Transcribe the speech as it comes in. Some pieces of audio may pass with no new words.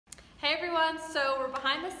everyone, so we're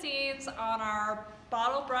behind the scenes on our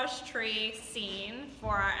bottle brush tree scene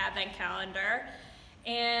for our advent calendar.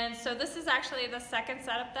 And so this is actually the second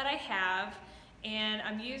setup that I have, and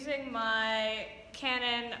I'm using my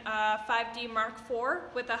Canon 5D Mark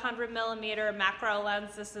IV with a 100mm macro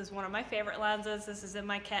lens. This is one of my favorite lenses. This is in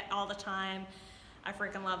my kit all the time. I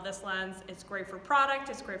freaking love this lens. It's great for product,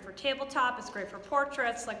 it's great for tabletop, it's great for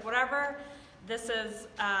portraits, like whatever. This is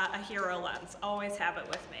a hero lens. Always have it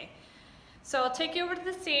with me. So I'll take you over to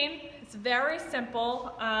the scene. It's very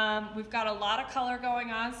simple. We've got a lot of color going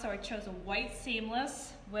on, so I chose a white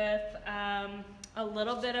seamless with a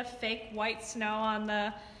little bit of fake white snow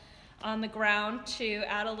on the ground to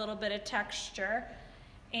add a little bit of texture.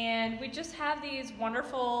 And we just have these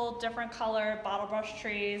wonderful different color bottle brush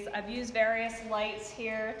trees. I've used various lights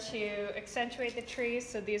here to accentuate the trees.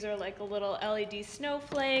 So these are like a little LED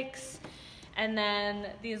snowflakes. And then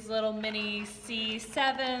these little mini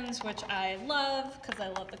C7s, which I love because I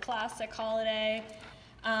love the classic holiday.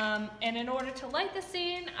 And in order to light the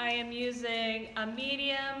scene, I am using a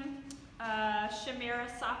medium Chimera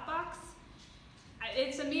softbox.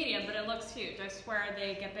 It's a medium, but it looks huge. I swear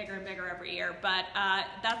they get bigger and bigger every year. But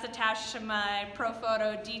that's attached to my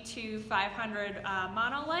ProPhoto D2 500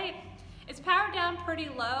 mono light. It's powered down pretty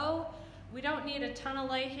low. We don't need a ton of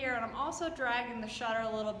light here, and I'm also dragging the shutter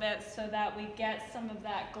a little bit so that we get some of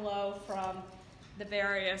that glow from the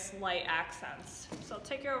various light accents. So I'll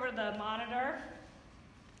take you over to the monitor,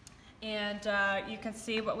 and you can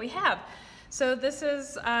see what we have. So this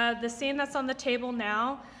is the scene that's on the table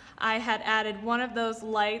now. I had added one of those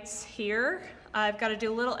lights here. I've got to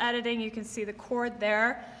do a little editing. You can see the cord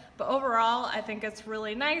there. But overall, I think it's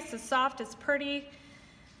really nice. It's soft, it's pretty.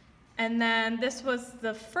 And then this was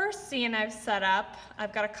the first scene I've set up.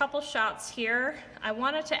 I've got a couple shots here. I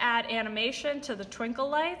wanted to add animation to the twinkle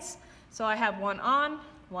lights. So I have one on,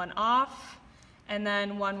 one off, and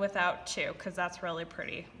then one without too, because that's really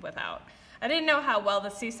pretty without. I didn't know how well the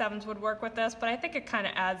C7s would work with this, but I think it kind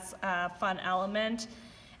of adds a fun element.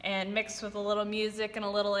 And mixed with a little music and a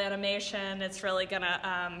little animation, it's really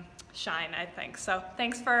gonna shine, I think. So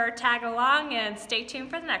thanks for tagging along, and stay tuned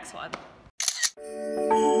for the next one.